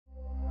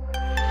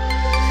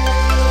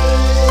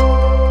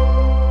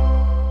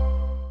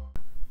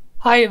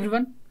Hi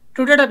everyone.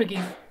 Today topic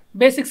is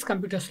basics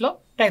computers law,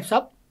 types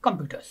of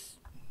computers.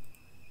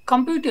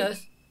 Computers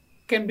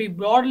can be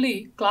broadly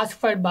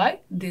classified by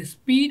their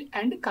speed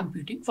and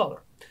computing power.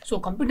 So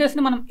computers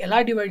ని మనం ఎలా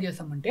divide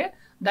చేస్తామంటే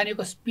దాని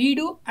యొక్క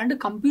speed and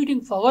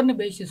computing power ని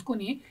base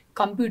చేసుకొని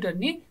computer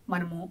ని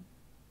మనము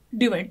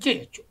డివైడ్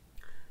చేయొచ్చు.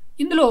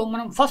 ఇందులో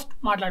మనం ఫస్ట్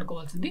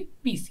మాట్లాడుకోవాల్సింది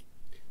పీసీ.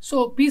 సో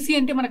పీసీ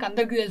అంటే మనకు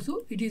అందరికీ తెలుసు,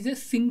 it is a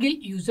single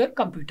user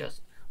computers.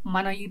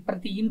 మన ఈ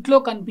ప్రతి ఇంట్లో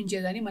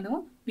కనిపించేదాన్ని మనము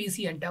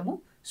పీసీ అంటాము.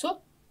 So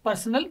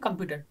personal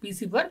computer,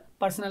 PC for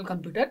personal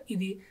computer.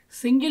 ఇది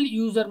సింగిల్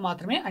యూజర్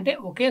మాత్రమే, అంటే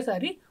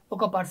ఒకేసారి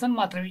ఒక పర్సన్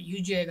మాత్రమే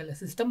యూజ్ చేయగల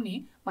సిస్టమ్ని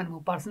మనము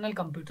పర్సనల్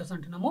కంప్యూటర్స్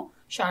అంటున్నాము.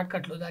 షార్ట్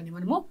కట్లో దాన్ని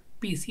మనము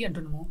పీసీ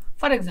అంటున్నాము.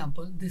 For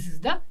example this is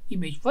the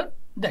image for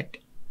that.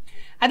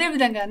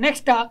 అదేవిధంగా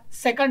next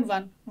second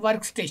one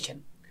work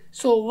station.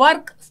 So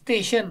work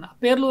station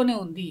పేరులోనే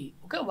ఉంది,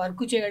 ఒక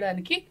వర్క్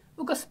చేయడానికి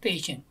ఒక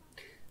station.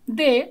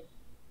 They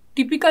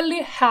typically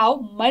have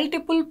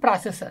multiple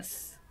processors,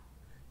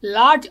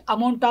 large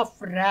amount of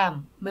RAM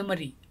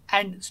memory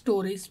and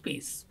storage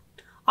space,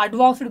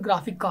 advanced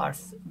graphic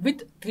cards with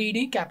 3D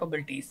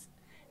capabilities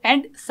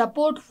and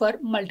support for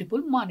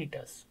multiple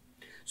monitors.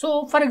 So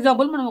for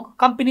example మనం ఒక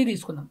company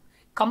తీసుకుందాం.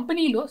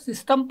 కంపెనీలో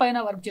system పైన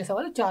work చేసే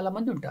వాళ్ళు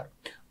చాలామంది ఉంటారు.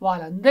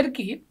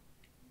 వాళ్ళందరికీ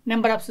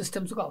నెంబర్ ఆఫ్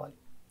సిస్టమ్స్ కావాలి.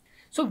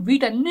 సో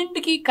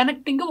వీటన్నింటికి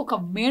కనెక్టింగ్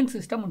ఒక మెయిన్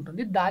సిస్టమ్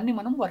ఉంటుంది, దాన్ని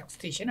మనం వర్క్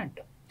స్టేషన్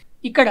అంటాం.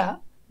 ఇక్కడ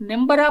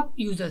number of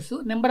users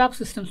number of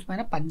systems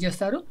పైన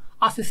పనిచేస్తారు.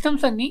 ఆ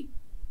సిస్టమ్స్ అన్నీ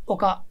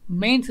ఒక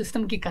మెయిన్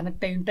సిస్టమ్కి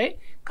కనెక్ట్ అయి ఉంటాయి.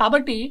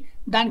 కాబట్టి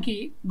దానికి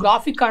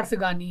గ్రాఫిక్ కార్డ్స్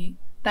కానీ,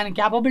 దాని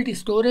క్యాపబిలిటీ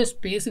స్టోరేజ్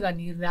స్పేస్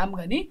కానీ, ర్యామ్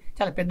కానీ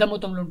చాలా పెద్ద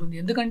మొత్తంలో ఉంటుంది.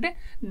 ఎందుకంటే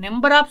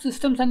నెంబర్ ఆఫ్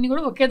సిస్టమ్స్ అన్నీ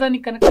కూడా ఒకే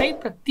దానికి కనెక్ట్ అయ్యి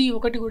ప్రతి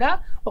ఒక్కటి కూడా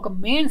ఒక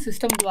మెయిన్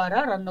సిస్టమ్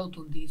ద్వారా రన్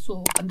అవుతుంది. సో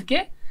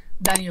అందుకే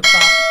దాని యొక్క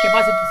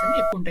కెపాసిటీస్ అన్ని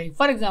ఎక్కువ ఉంటాయి.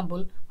 ఫర్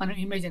ఎగ్జాంపుల్ మనం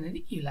ఇమేజ్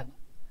అనేది ఇలాగా.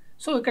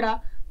 సో ఇక్కడ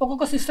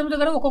ఒక్కొక్క సిస్టమ్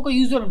దగ్గర ఒక్కొక్క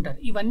యూజర్ ఉంటారు.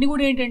 ఇవన్నీ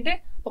కూడా ఏంటంటే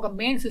ఒక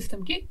మెయిన్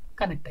సిస్టమ్కి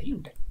కనెక్ట్ అయ్యి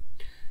ఉంటాయి.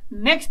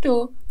 Next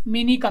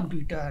mini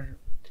computer.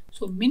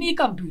 So mini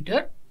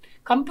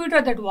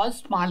computer that was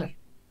smaller,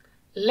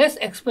 less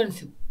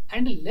expensive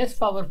and less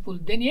powerful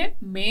then A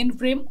main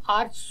frame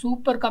are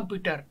super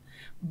computer,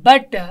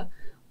 but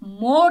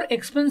more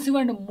expensive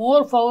and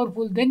more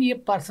powerful then A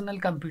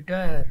personal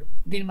computer.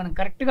 దీన్ని మనం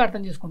కరెక్ట్గా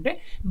అర్థం చేసుకుంటే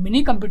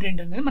mini computer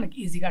ఏంటనేది మనకి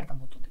ఈజీగా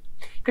అర్థమవుతుంది.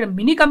 ఇక్కడ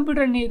మినీ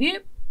కంప్యూటర్ అనేది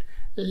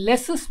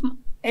less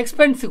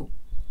expensive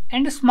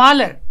and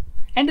smaller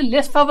and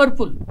less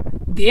powerful.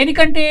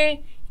 దేనికంటే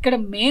ఇక్కడ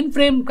main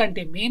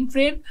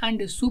frame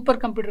and super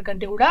computer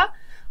కంటే కూడా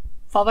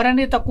పవర్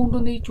అనేది తక్కువ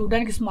ఉంటుంది,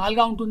 చూడడానికి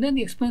స్మాల్గా ఉంటుంది,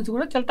 అండ్ ఎక్స్పెన్సివ్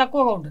కూడా చాలా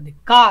తక్కువగా ఉంటుంది.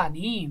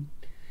 కానీ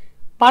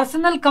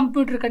పర్సనల్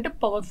కంప్యూటర్ కంటే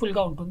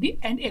పవర్ఫుల్గా ఉంటుంది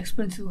అండ్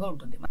ఎక్స్పెన్సివ్గా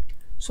ఉంటుంది.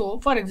 So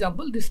for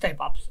example this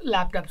type of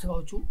laptops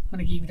కావచ్చు,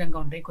 మనకి ఈ విధంగా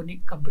ఉంటాయి కొన్ని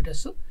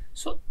కంప్యూటర్స్.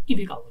 సో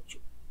ఇవి కావచ్చు.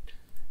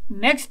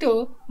 నెక్స్ట్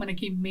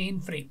మనకి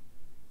main frame.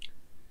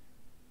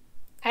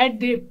 At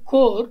their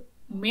core,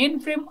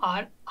 mainframe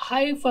are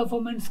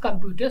high-performance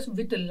computers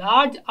with a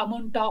large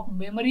amount of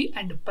memory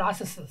and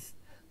processors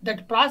that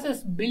process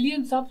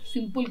billions of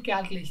simple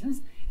calculations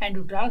and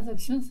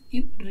transactions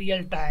in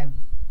real time.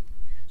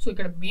 So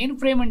ఇక్కడ main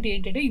frame అంటే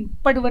ఏంటంటే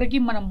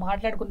ఇప్పటివరకు మనం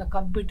మాట్లాడుకున్న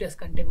computers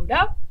కంటే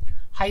కూడా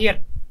higher.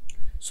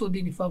 So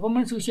దీని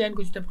performance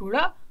విషయానికి వచ్చేటప్పుడు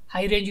కూడా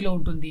హై రేంజ్లో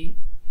ఉంటుంది.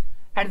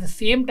 అట్ ద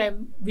సేమ్ టైం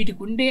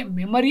వీటికి ఉండే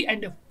మెమరీ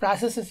అండ్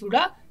ప్రాసెసర్స్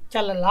కూడా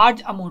చాలా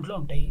లార్జ్ అమౌంట్లో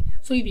ఉంటాయి.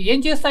 సో ఇవి ఏం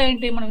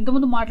చేస్తాయంటే మనం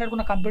ఇంతకుముందు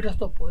మాట్లాడుకున్న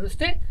కంప్యూటర్స్తో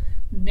పోలిస్తే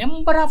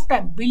number of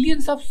time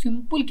billions of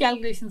simple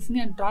క్యాలిక్యులేషన్స్ని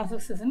and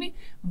ట్రాన్సాక్షన్స్ని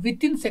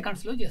with in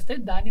సెకండ్స్లో చేస్తాయి.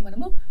 దాన్ని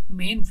మనము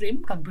మెయిన్ ఫ్రేమ్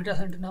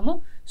కంప్యూటర్స్ అంటున్నాము.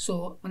 సో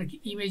మనకి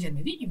ఇమేజ్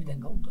అనేది ఈ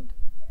విధంగా ఉంటుంది.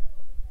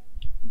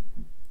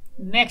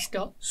 Next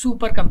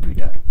super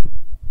computer.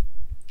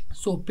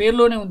 సో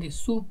పేరులోనే ఉంది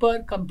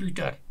super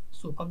computer.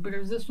 So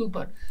computer is a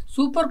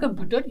super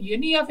computer,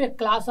 any of a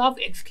class of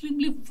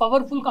extremely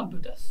powerful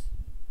computers.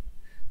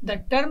 The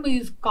term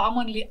is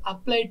commonly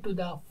applied to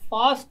the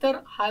faster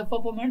high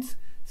performance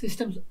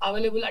systems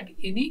available at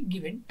any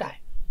given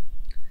time.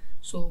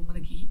 So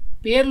మనకి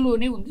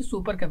పేరులోనే ఉంది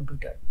super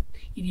computer.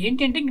 ఇది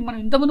ఏంటంటే మనం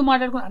ఇంతకుముందు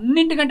మాట్లాడుకున్న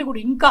అన్నింటికంటే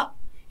కూడా ఇంకా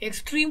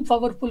ఎక్స్ట్రీమ్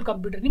పవర్ఫుల్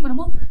కంప్యూటర్ని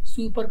మనము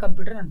సూపర్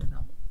కంప్యూటర్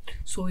అంటున్నాము.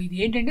 సో ఇది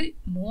ఏంటంటే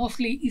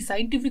మోస్ట్లీ ఈ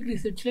సైంటిఫిక్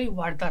రీసెర్చ్లో ఇవి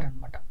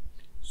వాడతారనమాట.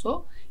 సో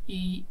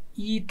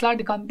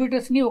ఇట్లాంటి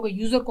కంప్యూటర్స్ని ఒక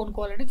యూజర్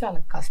కొనుక్కోవాలంటే చాలా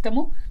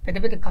కష్టము. పెద్ద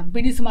పెద్ద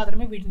కంపెనీస్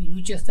మాత్రమే వీటిని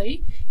యూజ్ చేస్తాయి.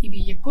 ఇవి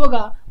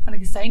ఎక్కువగా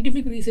మనకి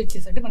సైంటిఫిక్ రీసెర్చ్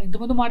చేస్తే మనం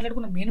ఇంతకుముందు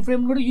మాట్లాడుకున్న మెయిన్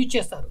ఫ్రేమ్ కూడా యూజ్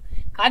చేస్తారు.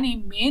 కానీ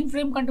మెయిన్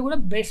ఫ్రేమ్ కంటే కూడా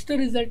బెస్ట్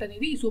రిజల్ట్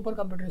అనేది ఈ సూపర్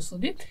కంప్యూటర్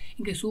ఇస్తుంది.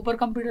 ఇంకా సూపర్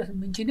కంప్యూటర్స్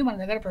మించింది మన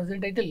దగ్గర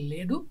ప్రజెంట్ అయితే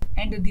లేదు.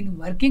 అండ్ దీని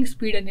వర్కింగ్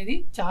స్పీడ్ అనేది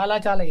చాలా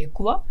చాలా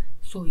ఎక్కువ.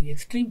 సో ఇది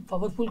ఎక్స్ట్రీమ్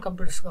పవర్ఫుల్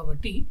కంప్యూటర్స్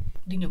కాబట్టి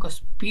దీని యొక్క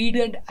స్పీడ్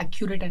అండ్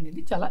అక్యురేట్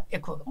అనేది చాలా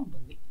ఎక్కువగా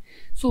ఉంటుంది.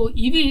 సో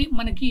ఇవి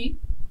మనకి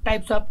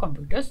types of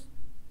computers.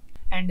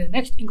 And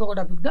next ఇంకొక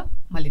టాపిక్గా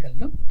మళ్ళీ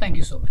కలుద్దాం. Thank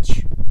you so much.